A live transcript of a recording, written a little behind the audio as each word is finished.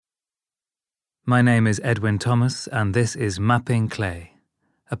My name is Edwin Thomas, and this is Mapping Clay,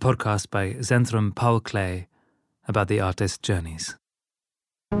 a podcast by Zentrum Paul Klee about the artist's journeys.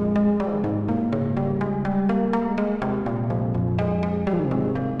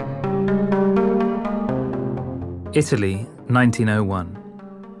 Italy, 1901.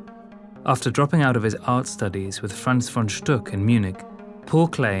 After dropping out of his art studies with Franz von Stuck in Munich, Paul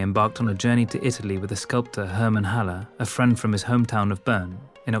Klee embarked on a journey to Italy with the sculptor Hermann Haller, a friend from his hometown of Bern,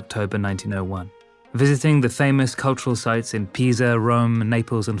 in October 1901. Visiting the famous cultural sites in Pisa, Rome,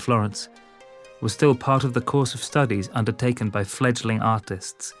 Naples and Florence was still part of the course of studies undertaken by fledgling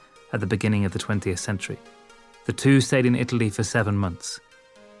artists at the beginning of the 20th century. The two stayed in Italy for 7 months.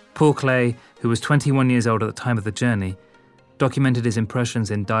 Paul Klee, who was 21 years old at the time of the journey, documented his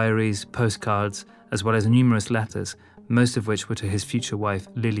impressions in diaries, postcards, as well as numerous letters, most of which were to his future wife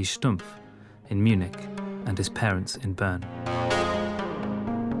Lili Stumpf in Munich and his parents in Bern.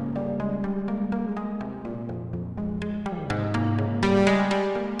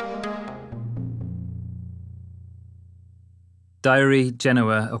 Diary,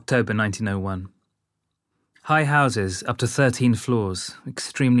 Genoa, October 1901. High houses, up to 13 floors,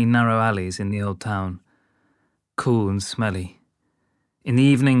 extremely narrow alleys in the old town. Cool and smelly. In the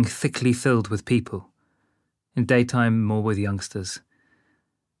evening, thickly filled with people. In daytime, more with youngsters.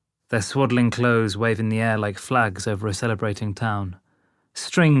 Their swaddling clothes wave in the air like flags over a celebrating town.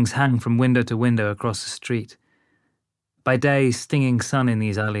 Strings hang from window to window across the street. By day, stinging sun in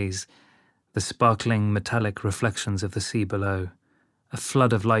these alleys, the sparkling metallic reflections of the sea below, a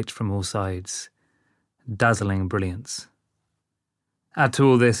flood of light from all sides, dazzling brilliance. Add to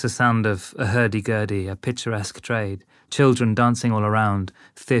all this a sound of a hurdy-gurdy, a picturesque trade, children dancing all around,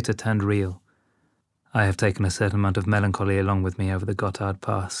 theatre turned real. I have taken a certain amount of melancholy along with me over the Gotthard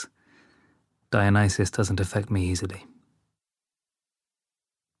Pass. Dionysus doesn't affect me easily.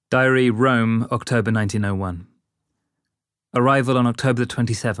 Diary, Rome, October 1901. Arrival on October the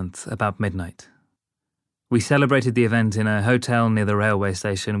 27th, about midnight. We celebrated the event in a hotel near the railway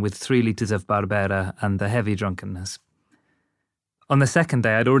station with 3 litres of Barbera and the heavy drunkenness. On the second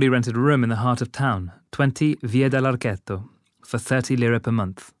day, I'd already rented a room in the heart of town, 20 Via dell'Archetto, for 30 lire per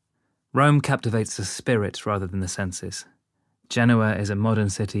month. Rome captivates the spirit rather than the senses. Genoa is a modern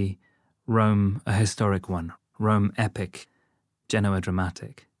city, Rome a historic one, Rome epic, Genoa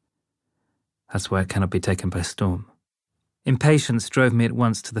dramatic. That's why it cannot be taken by storm. Impatience drove me at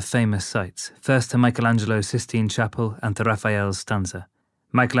once to the famous sites, first to Michelangelo's Sistine Chapel and to Raphael's Stanza.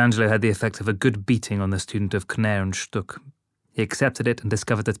 Michelangelo had the effect of a good beating on the student of Kner and Stuck. He accepted it and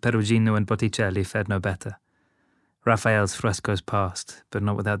discovered that Perugino and Botticelli fared no better. Raphael's frescoes passed, but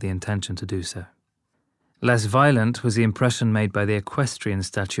not without the intention to do so. Less violent was the impression made by the equestrian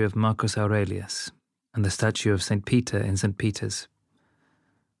statue of Marcus Aurelius and the statue of St. Peter in St. Peter's.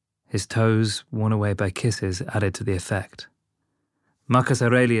 His toes, worn away by kisses, added to the effect. Marcus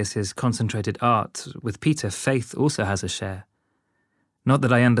Aurelius's concentrated art, with Peter, faith also has a share. Not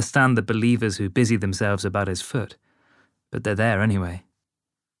that I understand the believers who busy themselves about his foot, but they're there anyway.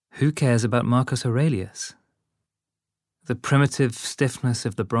 Who cares about Marcus Aurelius? The primitive stiffness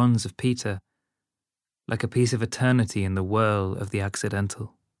of the bronze of Peter, like a piece of eternity in the whirl of the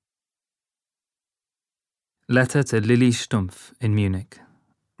accidental. Letter to Lili Stumpf in Munich.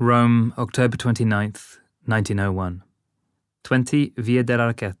 Rome, October 29th, 1901. 20 Via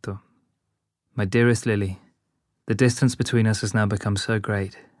dell'Archetto. My dearest Lily, the distance between us has now become so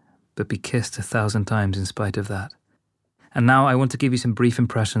great, but be kissed 1,000 times in spite of that. And now I want to give you some brief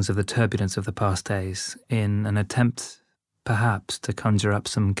impressions of the turbulence of the past days, in an attempt, perhaps, to conjure up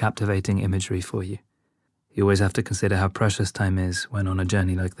some captivating imagery for you. You always have to consider how precious time is when on a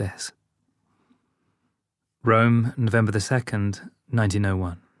journey like this. Rome, November the 2nd,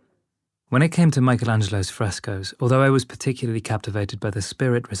 1901. When it came to Michelangelo's frescoes, although I was particularly captivated by the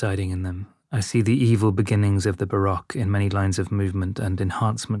spirit residing in them, I see the evil beginnings of the Baroque in many lines of movement and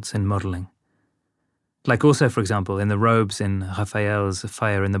enhancements in modelling. Like also, for example, in the robes in Raphael's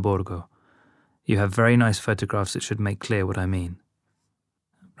Fire in the Borgo, you have very nice photographs that should make clear what I mean.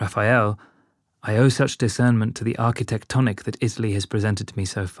 Raphael, I owe such discernment to the architectonic that Italy has presented to me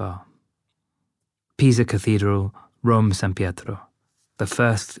so far. Pisa Cathedral, Rome San Pietro. The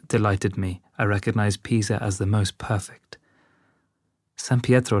first delighted me. I recognized Pisa as the most perfect. San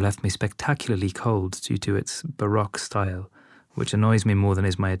Pietro left me spectacularly cold due to its Baroque style, which annoys me more than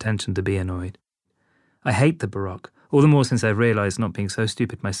is my intention to be annoyed. I hate the Baroque, all the more since I've realised, not being so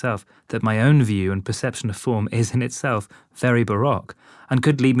stupid myself, that my own view and perception of form is in itself very Baroque, and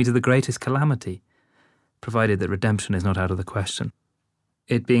could lead me to the greatest calamity, provided that redemption is not out of the question.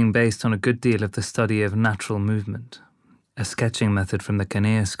 It being based on a good deal of the study of natural movement, a sketching method from the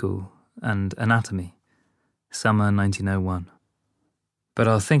Canea school, and Anatomy, summer 1901. But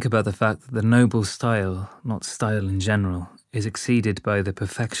I'll think about the fact that the noble style, not style in general, is exceeded by the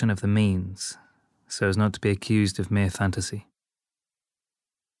perfection of the means, so as not to be accused of mere fantasy.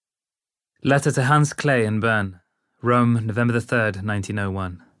 Letter to Hans Klee in Bern, Rome, November the 3rd,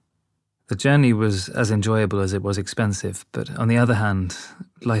 1901. The journey was as enjoyable as it was expensive, but on the other hand,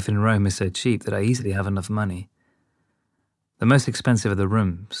 life in Rome is so cheap that I easily have enough money. The most expensive are the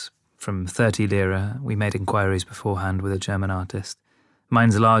rooms. From 30 lira, we made inquiries beforehand with a German artist.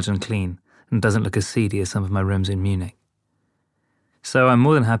 Mine's large and clean, and doesn't look as seedy as some of my rooms in Munich. So I'm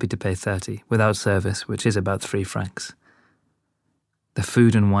more than happy to pay 30, without service, which is about 3 francs. The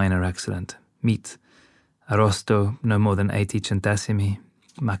food and wine are excellent. Meat, arrosto, no more than 80 centesimi,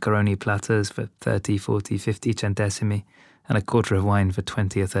 macaroni platters for 30, 40, 50 centesimi, and a quarter of wine for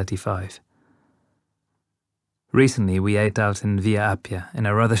 20 or 35. Recently we ate out in Via Appia in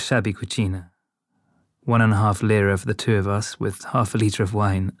a rather shabby cucina. 1.5 lira for the two of us, with half a litre of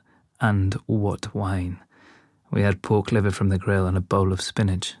wine. And what wine! We had pork liver from the grill and a bowl of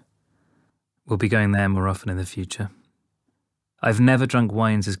spinach. We'll be going there more often in the future. I've never drunk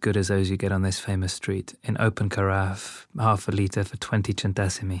wines as good as those you get on this famous street, in open carafe, half a litre for 20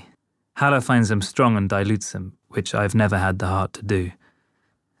 centesimi. Haller finds them strong and dilutes them, which I've never had the heart to do.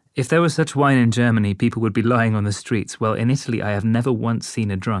 If there was such wine in Germany, people would be lying on the streets. Well, in Italy I have never once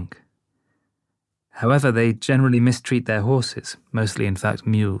seen a drunk. However, they generally mistreat their horses, mostly in fact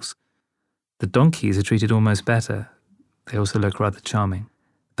mules. The donkeys are treated almost better. They also look rather charming.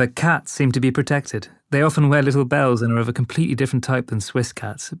 But cats seem to be protected. They often wear little bells and are of a completely different type than Swiss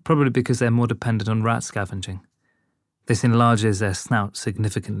cats, probably because they're more dependent on rat scavenging. This enlarges their snout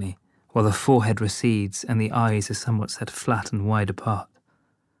significantly, while the forehead recedes and the eyes are somewhat set flat and wide apart.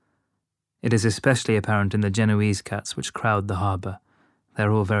 It is especially apparent in the Genoese cats which crowd the harbour.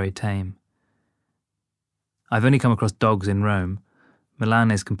 They're all very tame. I've only come across dogs in Rome.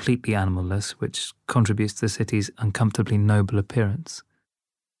 Milan is completely animalless, which contributes to the city's uncomfortably noble appearance.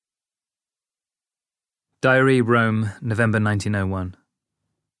 Diary, Rome, November 1901.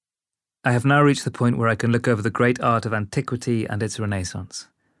 I have now reached the point where I can look over the great art of antiquity and its Renaissance.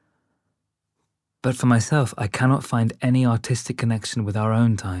 But for myself, I cannot find any artistic connection with our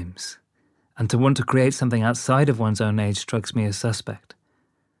own times, and to want to create something outside of one's own age strikes me as suspect.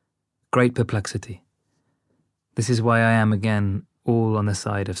 Great perplexity. This is why I am again all on the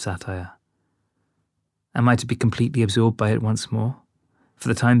side of satire. Am I to be completely absorbed by it once more? For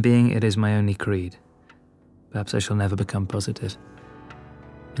the time being, it is my only creed. Perhaps I shall never become positive.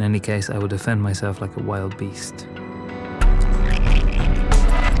 In any case, I will defend myself like a wild beast.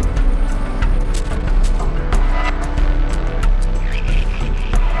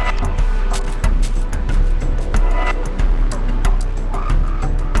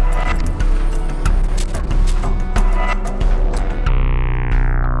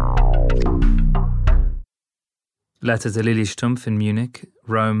 Letter to Lili Stumpf in Munich,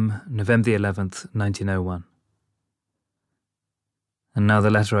 Rome, November the 11th, 1901. And now the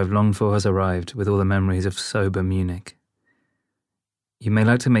letter I've longed for has arrived, with all the memories of sober Munich. You may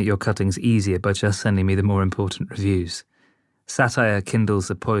like to make your cuttings easier by just sending me the more important reviews. Satire kindles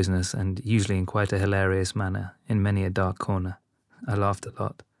the poisonous, and usually in quite a hilarious manner, in many a dark corner. I laughed a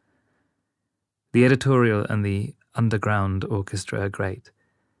lot. The editorial and the underground orchestra are great.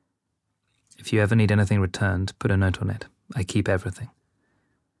 If you ever need anything returned, put a note on it. I keep everything.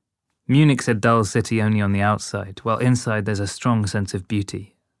 Munich's a dull city only on the outside, while inside there's a strong sense of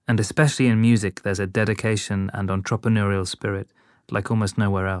beauty, and especially in music there's a dedication and entrepreneurial spirit like almost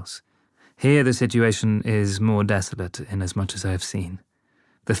nowhere else. Here the situation is more desolate in as much as I have seen.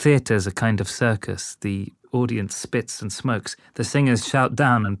 The theatre's a kind of circus, the audience spits and smokes, the singers shout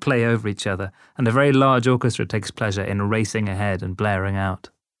down and play over each other, and a very large orchestra takes pleasure in racing ahead and blaring out.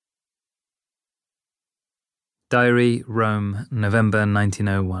 Diary, Rome, November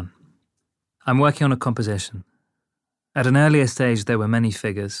 1901. I'm working on a composition. At an earlier stage there were many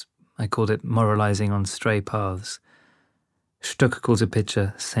figures. I called it moralizing on stray paths. Stuck calls a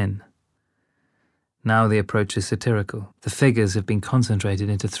picture sin. Now the approach is satirical. The figures have been concentrated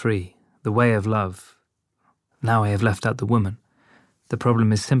into 3. The way of love. Now I have left out the woman. The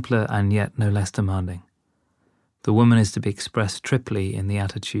problem is simpler and yet no less demanding. The woman is to be expressed triply in the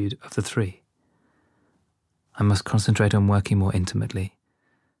attitude of the 3. I must concentrate on working more intimately.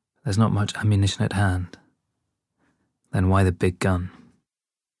 There's not much ammunition at hand. Then why the big gun?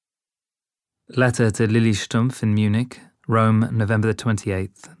 Letter to Lili Stumpf in Munich, Rome, November the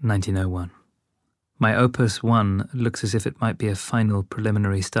 28th, 1901. My Opus 1 looks as if it might be a final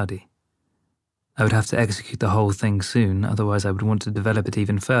preliminary study. I would have to execute the whole thing soon, otherwise I would want to develop it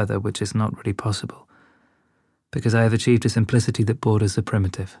even further, which is not really possible, because I have achieved a simplicity that borders the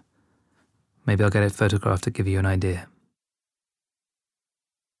primitive. Maybe I'll get it photographed to give you an idea.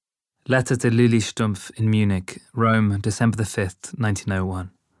 Letter to Lili Stumpf in Munich, Rome, December the 5th,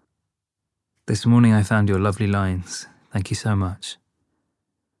 1901. This morning I found your lovely lines. Thank you so much.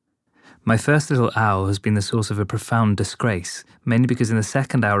 My first little owl has been the source of a profound disgrace, mainly because in the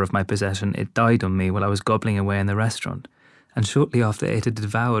second hour of my possession it died on me while I was gobbling away in the restaurant, and shortly after it had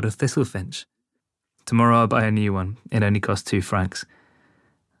devoured a thistlefinch. Tomorrow I'll buy a new one. It only cost 2 francs.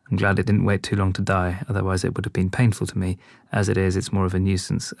 I'm glad it didn't wait too long to die, otherwise it would have been painful to me. As it is, it's more of a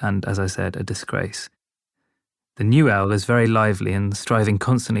nuisance, and, as I said, a disgrace. The new owl is very lively and striving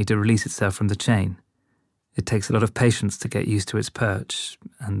constantly to release itself from the chain. It takes a lot of patience to get used to its perch,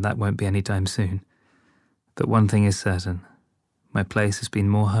 and that won't be any time soon. But one thing is certain. My place has been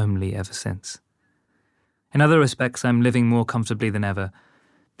more homely ever since. In other respects, I'm living more comfortably than ever.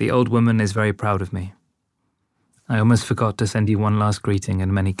 The old woman is very proud of me. I almost forgot to send you one last greeting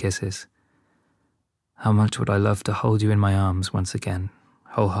and many kisses. How much would I love to hold you in my arms once again,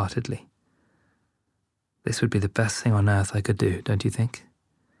 wholeheartedly. This would be the best thing on earth I could do, don't you think?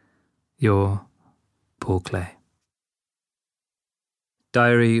 Your Paul Klee.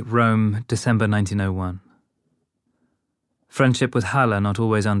 Diary, Rome, December 1901. Friendship with Haller not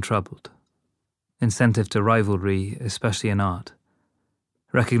always untroubled. Incentive to rivalry, especially in art.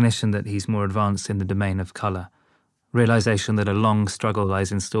 Recognition that he's more advanced in the domain of colour. Realization that a long struggle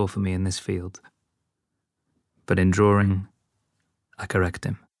lies in store for me in this field. But in drawing, I correct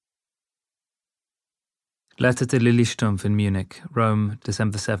him. Letter to Lili Stumpf in Munich, Rome,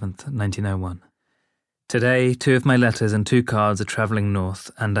 December 7th, 1901. Today, 2 of my letters and 2 cards are travelling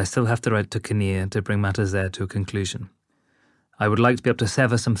north, and I still have to write to Kinnear to bring matters there to a conclusion. I would like to be able to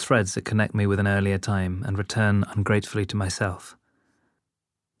sever some threads that connect me with an earlier time and return ungratefully to myself.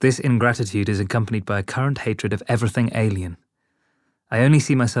 This ingratitude is accompanied by a current hatred of everything alien. I only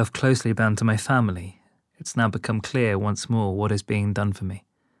see myself closely bound to my family. It's now become clear once more what is being done for me.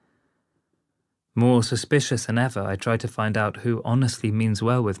 More suspicious than ever, I try to find out who honestly means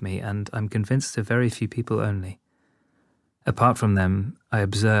well with me, and I'm convinced of very few people only. Apart from them, I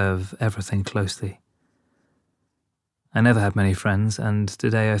observe everything closely. I never had many friends, and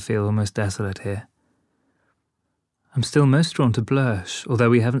today I feel almost desolate here. I'm still most drawn to Bloch, although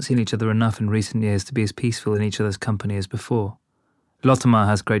we haven't seen each other enough in recent years to be as peaceful in each other's company as before. Lottemar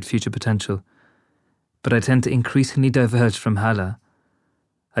has great future potential, but I tend to increasingly diverge from Haller.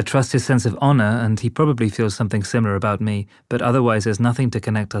 I trust his sense of honour, and he probably feels something similar about me, but otherwise there's nothing to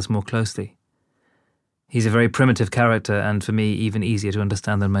connect us more closely. He's a very primitive character, and for me even easier to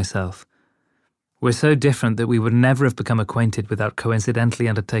understand than myself. We're so different that we would never have become acquainted without coincidentally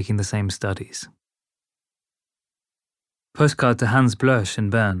undertaking the same studies. Postcard to Hans Bloch in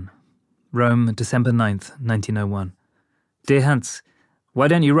Bern, Rome, December 9th, 1901. Dear Hans, why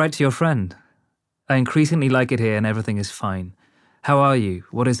don't you write to your friend? I increasingly like it here and everything is fine. How are you?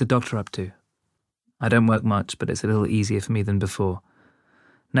 What is the doctor up to? I don't work much, but it's a little easier for me than before.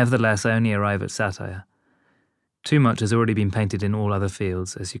 Nevertheless, I only arrive at satire. Too much has already been painted in all other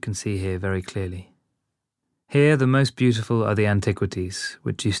fields, as you can see here very clearly. Here, the most beautiful are the antiquities,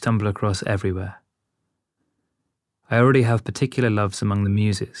 which you stumble across everywhere. I already have particular loves among the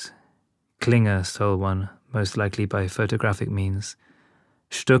muses. Klinger stole one, most likely by photographic means.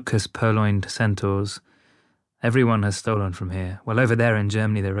 Stuck has purloined centaurs. Everyone has stolen from here, while over there in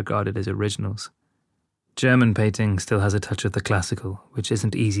Germany they're regarded as originals. German painting still has a touch of the classical, which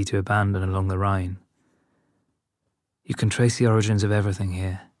isn't easy to abandon along the Rhine. You can trace the origins of everything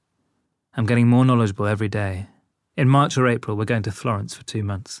here. I'm getting more knowledgeable every day. In March or April we're going to Florence for 2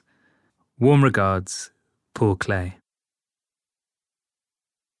 months. Warm regards, Paul Klee.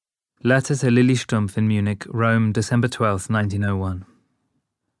 Letter to Lili Stumpf in Munich, Rome, December 12th, 1901.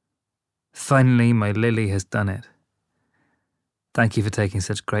 Finally, my Lily has done it. Thank you for taking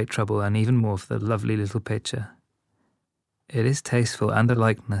such great trouble, and even more for the lovely little picture. It is tasteful and a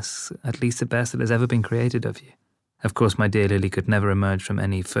likeness, at least the best that has ever been created of you. Of course, my dear Lily could never emerge from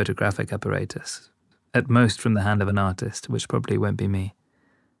any photographic apparatus, at most from the hand of an artist, which probably won't be me.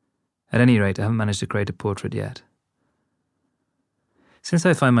 At any rate, I haven't managed to create a portrait yet. Since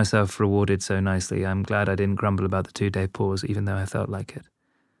I find myself rewarded so nicely, I'm glad I didn't grumble about the 2-day pause, even though I felt like it.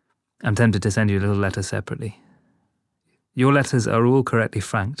 I'm tempted to send you a little letter separately. Your letters are all correctly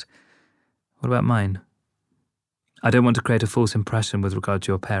franked. What about mine? I don't want to create a false impression with regard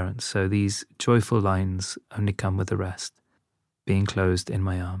to your parents, so these joyful lines only come with the rest, being closed in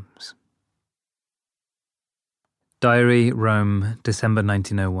my arms. Diary, Rome, December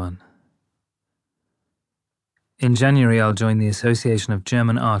 1901. In January, I'll join the Association of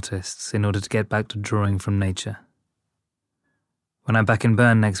German Artists in order to get back to drawing from nature. When I'm back in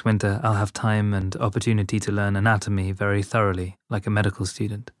Bern next winter, I'll have time and opportunity to learn anatomy very thoroughly, like a medical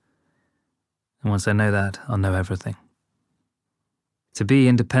student. And once I know that, I'll know everything. To be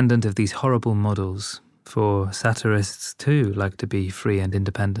independent of these horrible models, for satirists too like to be free and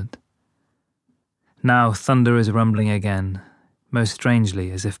independent. Now thunder is rumbling again, most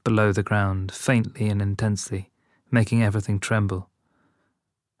strangely as if below the ground, faintly and intensely, making everything tremble.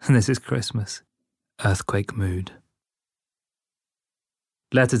 And this is Christmas. Earthquake mood.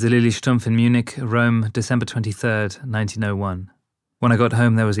 Letter to Lili Stumpf in Munich, Rome, December 23rd, 1901. When I got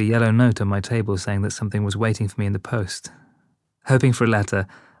home, there was a yellow note on my table saying that something was waiting for me in the post. Hoping for a letter,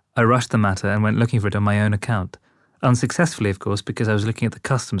 I rushed the matter and went looking for it on my own account. Unsuccessfully, of course, because I was looking at the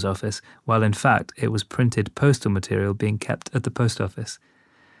customs office, while in fact it was printed postal material being kept at the post office.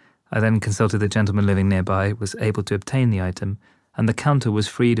 I then consulted the gentleman living nearby, was able to obtain the item, and the counter was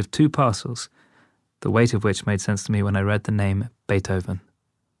freed of 2 parcels, the weight of which made sense to me when I read the name Beethoven.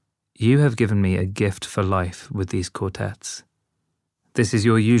 You have given me a gift for life with these quartets. This is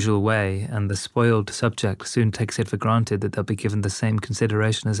your usual way, and the spoiled subject soon takes it for granted that they'll be given the same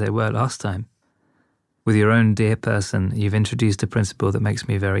consideration as they were last time. With your own dear person, you've introduced a principle that makes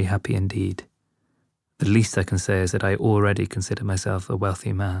me very happy indeed. The least I can say is that I already consider myself a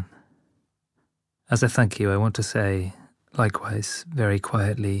wealthy man. As a thank you, I want to say, likewise, very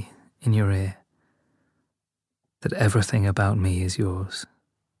quietly, in your ear, that everything about me is yours,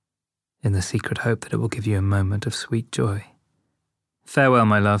 in the secret hope that it will give you a moment of sweet joy. Farewell,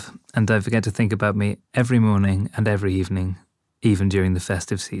 my love, and don't forget to think about me every morning and every evening, even during the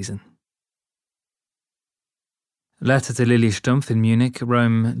festive season. Letter to Lili Stumpf in Munich,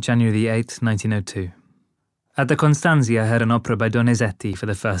 Rome, January the 8th, 1902. At the Constanzi, I heard an opera by Donizetti for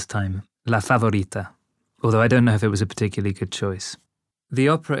the first time, La Favorita, although I don't know if it was a particularly good choice. The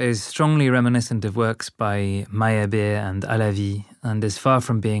opera is strongly reminiscent of works by Meyerbeer and Halévy, and is far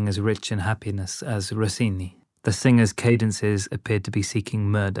from being as rich in happiness as Rossini. The singer's cadences appeared to be seeking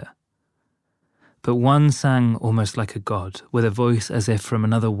murder. But one sang almost like a god, with a voice as if from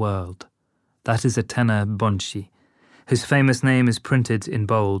another world. That is a tenor Bonci, whose famous name is printed in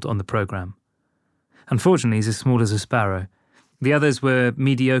bold on the programme. Unfortunately, he's as small as a sparrow. The others were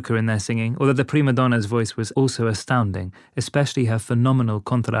mediocre in their singing, although the prima donna's voice was also astounding, especially her phenomenal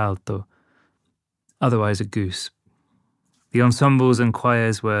contralto. Otherwise a goose. The ensembles and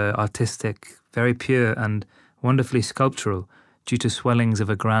choirs were artistic, very pure and wonderfully sculptural, due to swellings of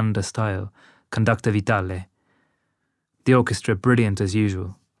a grander style, conducta vitale. The orchestra brilliant as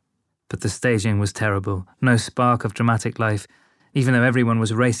usual. But the staging was terrible, no spark of dramatic life, even though everyone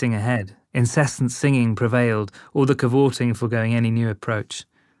was racing ahead. Incessant singing prevailed, all the cavorting foregoing any new approach.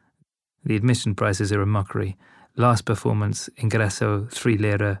 The admission prices are a mockery. Last performance, ingresso 3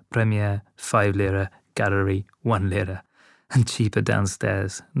 lira, premiere 5 lira, gallery 1 lira, and cheaper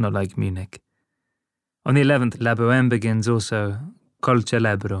downstairs, not like Munich. On the 11th, La Bohème begins also, Col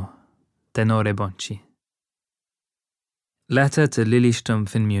Celebro, tenore Bonci. Letter to Lili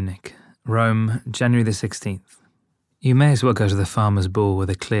Stumpf in Munich, Rome, January the 16th. You may as well go to the farmer's ball with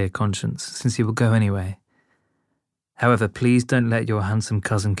a clear conscience, since you will go anyway. However, please don't let your handsome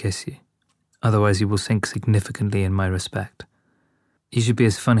cousin kiss you, otherwise you will sink significantly in my respect. You should be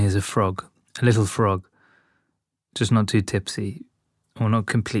as funny as a little frog, just not too tipsy, or not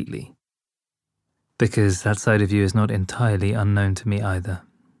completely, because that side of you is not entirely unknown to me either.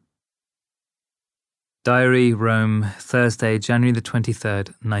 Diary, Rome, Thursday, January the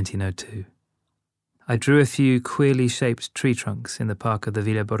 23rd, 1902. I drew a few queerly shaped tree trunks in the park of the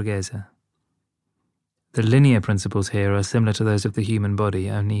Villa Borghese. The linear principles here are similar to those of the human body,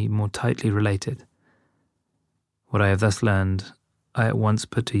 only more tightly related. What I have thus learned, I at once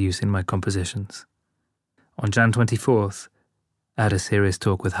put to use in my compositions. On Jan 24th, I had a serious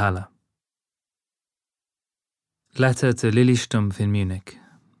talk with Haller. Letter to Lili Stumpf in Munich,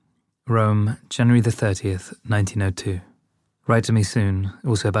 Rome, January the 30th, 1902. Write to me soon,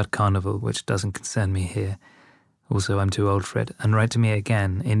 also about Carnival, which doesn't concern me here. Also, I'm too old for it. And write to me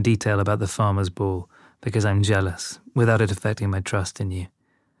again, in detail, about the farmer's ball, because I'm jealous, without it affecting my trust in you.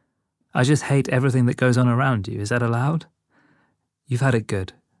 I just hate everything that goes on around you. Is that allowed? You've had it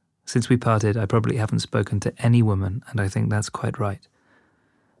good. Since we parted, I probably haven't spoken to any woman, and I think that's quite right.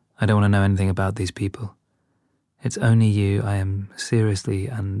 I don't want to know anything about these people. It's only you I am seriously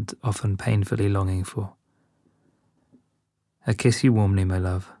and often painfully longing for. I kiss you warmly, my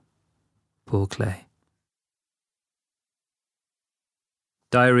love. Paul Clay.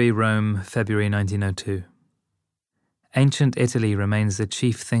 Diary, Rome, February 1902. Ancient Italy remains the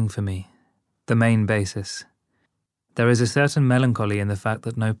chief thing for me, the main basis. There is a certain melancholy in the fact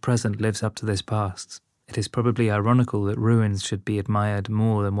that no present lives up to this past. It is probably ironical that ruins should be admired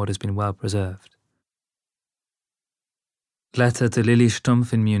more than what has been well preserved. Letter to Lili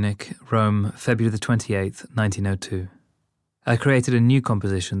Stumpf in Munich, Rome, February the 28th, 1902. I created a new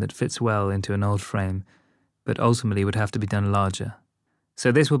composition that fits well into an old frame, but ultimately would have to be done larger.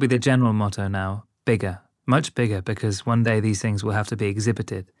 So this will be the general motto now, bigger, much bigger, because one day these things will have to be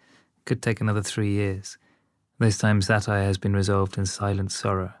exhibited. It could take another 3 years. This time satire has been resolved in silent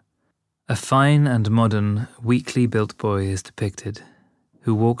sorrow. A fine and modern, weakly built boy is depicted,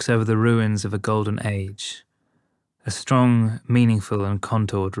 who walks over the ruins of a golden age. A strong, meaningful and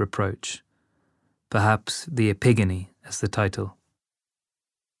contoured reproach. Perhaps the epigony as the title.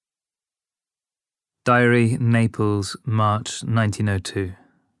 Diary, Naples, March 1902.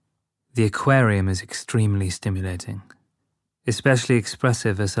 The aquarium is extremely stimulating. Especially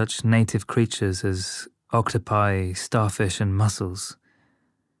expressive are such native creatures as octopi, starfish and mussels,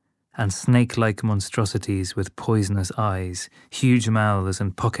 and snake-like monstrosities with poisonous eyes, huge mouths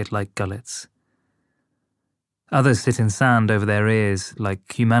and pocket-like gullets. Others sit in sand over their ears, like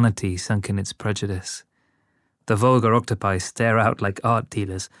humanity sunk in its prejudice. The vulgar octopi stare out like art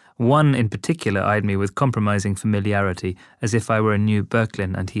dealers. One in particular eyed me with compromising familiarity, as if I were a new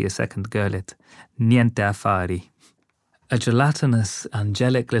Berklin and he a second Gurlitt. Niente affari. A gelatinous,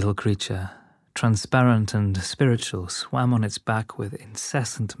 angelic little creature, transparent and spiritual, swam on its back with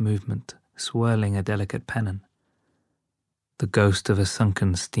incessant movement, swirling a delicate pennon. The ghost of a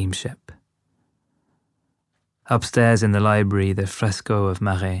sunken steamship. Upstairs in the library, the fresco of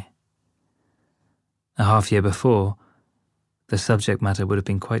Marais. A half-year before, the subject matter would have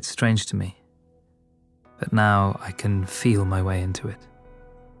been quite strange to me, but now I can feel my way into it.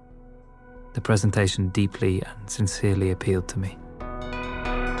 The presentation deeply and sincerely appealed to me.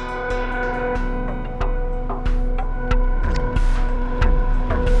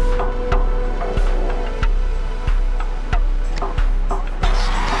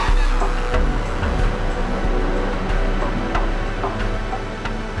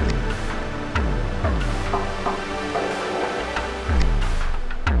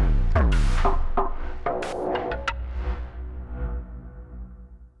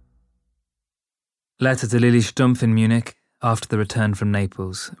 Letter to Lili Stumpf in Munich, after the return from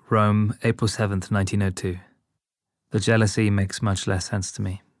Naples, Rome, April 7th, 1902. The jealousy makes much less sense to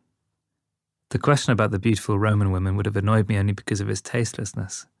me. The question about the beautiful Roman women would have annoyed me only because of its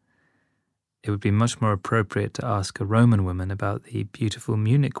tastelessness. It would be much more appropriate to ask a Roman woman about the beautiful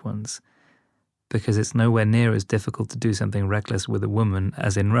Munich ones, because it's nowhere near as difficult to do something reckless with a woman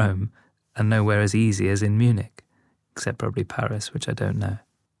as in Rome, and nowhere as easy as in Munich, except probably Paris, which I don't know.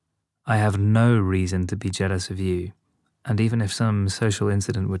 I have no reason to be jealous of you, and even if some social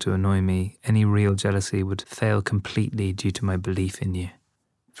incident were to annoy me, any real jealousy would fail completely due to my belief in you.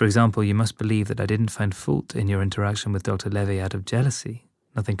 For example, you must believe that I didn't find fault in your interaction with Dr. Levy out of jealousy.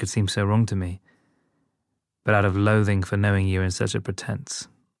 Nothing could seem so wrong to me, but out of loathing for knowing you in such a pretense.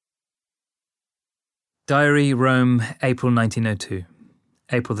 Diary, Rome, April 1902.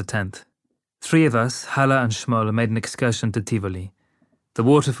 April the 10th. 3 of us, Haller and Schmoll, made an excursion to Tivoli. The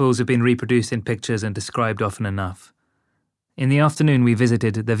waterfalls have been reproduced in pictures and described often enough. In the afternoon we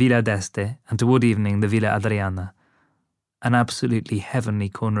visited the Villa d'Este and toward evening the Villa Adriana, an absolutely heavenly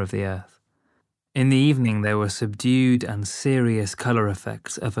corner of the earth. In the evening there were subdued and serious colour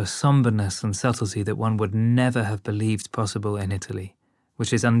effects of a sombreness and subtlety that one would never have believed possible in Italy,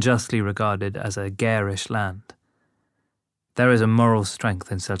 which is unjustly regarded as a garish land. There is a moral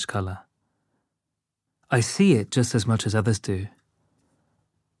strength in such colour. I see it just as much as others do.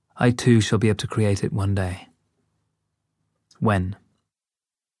 I too shall be able to create it one day. When?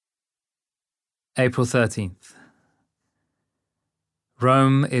 April 13th.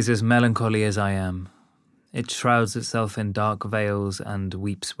 Rome is as melancholy as I am. It shrouds itself in dark veils and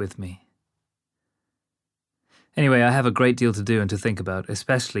weeps with me. Anyway, I have a great deal to do and to think about,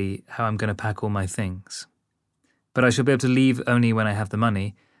 especially how I'm going to pack all my things. But I shall be able to leave only when I have the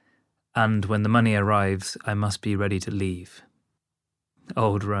money, and when the money arrives, I must be ready to leave.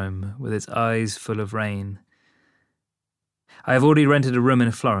 Old Rome, with its eyes full of rain. I have already rented a room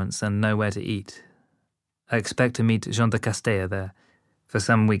in Florence and know where to eat. I expect to meet Jean de Castella there. For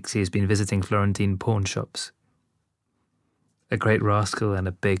some weeks he has been visiting Florentine pawn shops. A great rascal and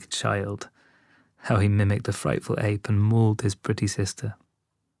a big child. How he mimicked a frightful ape and mauled his pretty sister.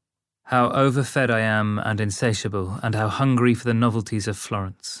 How overfed I am and insatiable, and how hungry for the novelties of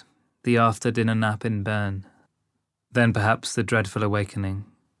Florence. The after-dinner nap in Bern. Then perhaps the dreadful awakening,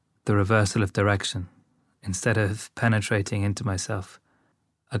 the reversal of direction, instead of penetrating into myself,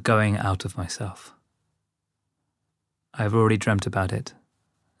 a going out of myself. I have already dreamt about it,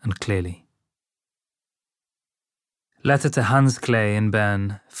 and clearly. Letter to Hans Klee in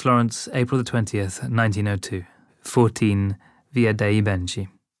Bern, Florence, April the 20th, 1902. 14 Via dei Benci.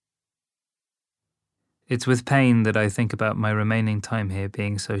 It's with pain that I think about my remaining time here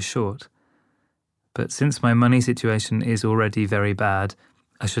being so short. But since my money situation is already very bad,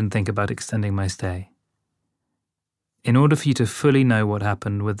 I shouldn't think about extending my stay. In order for you to fully know what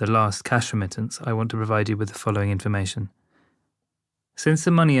happened with the last cash remittance, I want to provide you with the following information. Since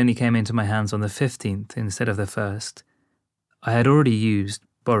the money only came into my hands on the 15th instead of the 1st, I had already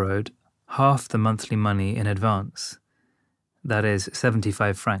borrowed, half the monthly money in advance. That is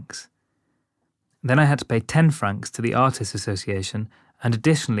 75 francs. Then I had to pay 10 francs to the Artists' Association and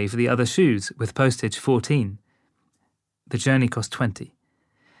additionally for the other shoes, with postage 14. The journey cost 20.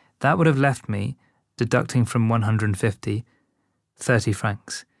 That would have left me, deducting from 150, 30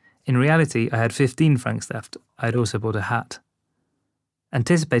 francs. In reality, I had 15 francs left. I had also bought a hat.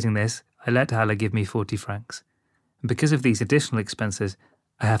 Anticipating this, I let Halle give me 40 francs. And because of these additional expenses,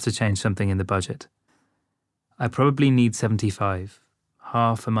 I have to change something in the budget. I probably need 75,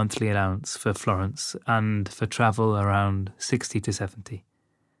 half a monthly allowance for Florence, and for travel around 60 to 70.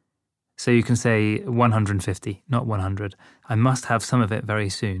 So you can say 150, not 100. I must have some of it very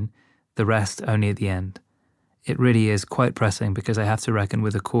soon, the rest only at the end. It really is quite pressing because I have to reckon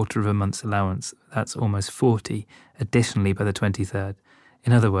with a quarter of a month's allowance. That's almost 40, additionally by the 23rd.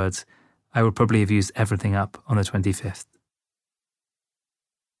 In other words, I will probably have used everything up on the 25th.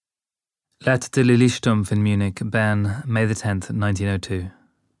 Letter to Lillistumpf in Munich, Bern, May the 10th, 1902.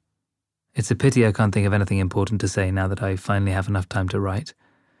 It's a pity I can't think of anything important to say now that I finally have enough time to write.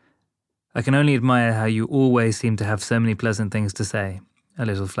 I can only admire how you always seem to have so many pleasant things to say, a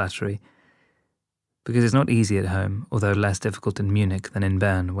little flattery, because it's not easy at home, although less difficult in Munich than in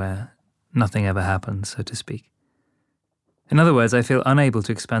Bern, where nothing ever happens, so to speak. In other words, I feel unable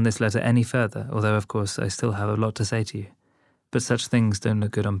to expand this letter any further, although of course I still have a lot to say to you, but such things don't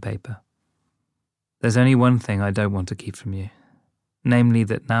look good on paper. There's only one thing I don't want to keep from you, namely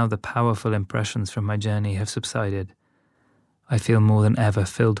that now the powerful impressions from my journey have subsided, I feel more than ever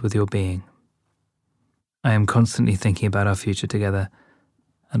filled with your being. I am constantly thinking about our future together,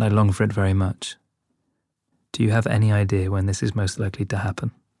 and I long for it very much. Do you have any idea when this is most likely to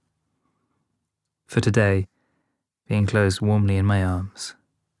happen? For today, be enclosed warmly in my arms,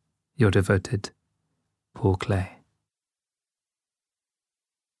 your devoted Paul Klee.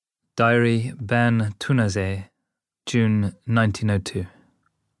 Diary, Bern, Thunersee, June 1902.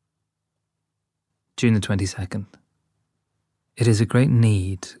 June the 22nd. It is a great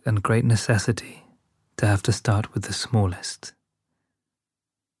need and great necessity to have to start with the smallest.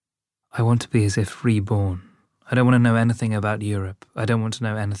 I want to be as if reborn. I don't want to know anything about Europe. I don't want to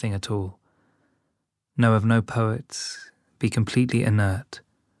know anything at all. Know of no poets, be completely inert,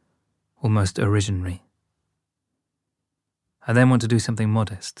 almost originary. I then want to do something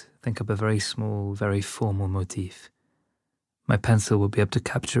modest, think up a very small, very formal motif. My pencil will be able to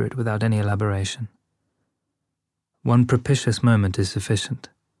capture it without any elaboration. One propitious moment is sufficient.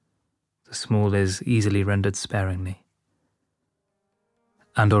 The small is easily rendered sparingly.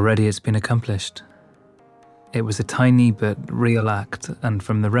 And already it's been accomplished. It was a tiny but real act, and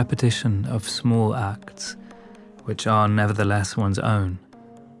from the repetition of small acts, which are nevertheless one's own,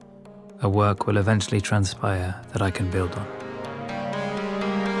 a work will eventually transpire that I can build on.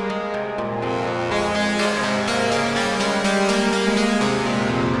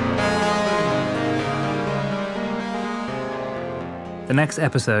 The next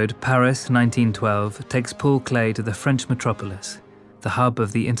episode, Paris, 1912, takes Paul Klee to the French metropolis, the hub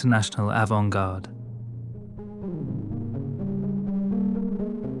of the international avant-garde.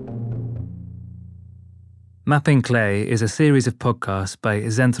 Mapping Klee is a series of podcasts by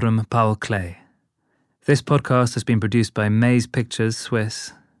Zentrum Paul Klee. This podcast has been produced by Maze Pictures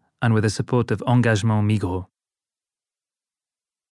Swiss and with the support of Engagement Migros.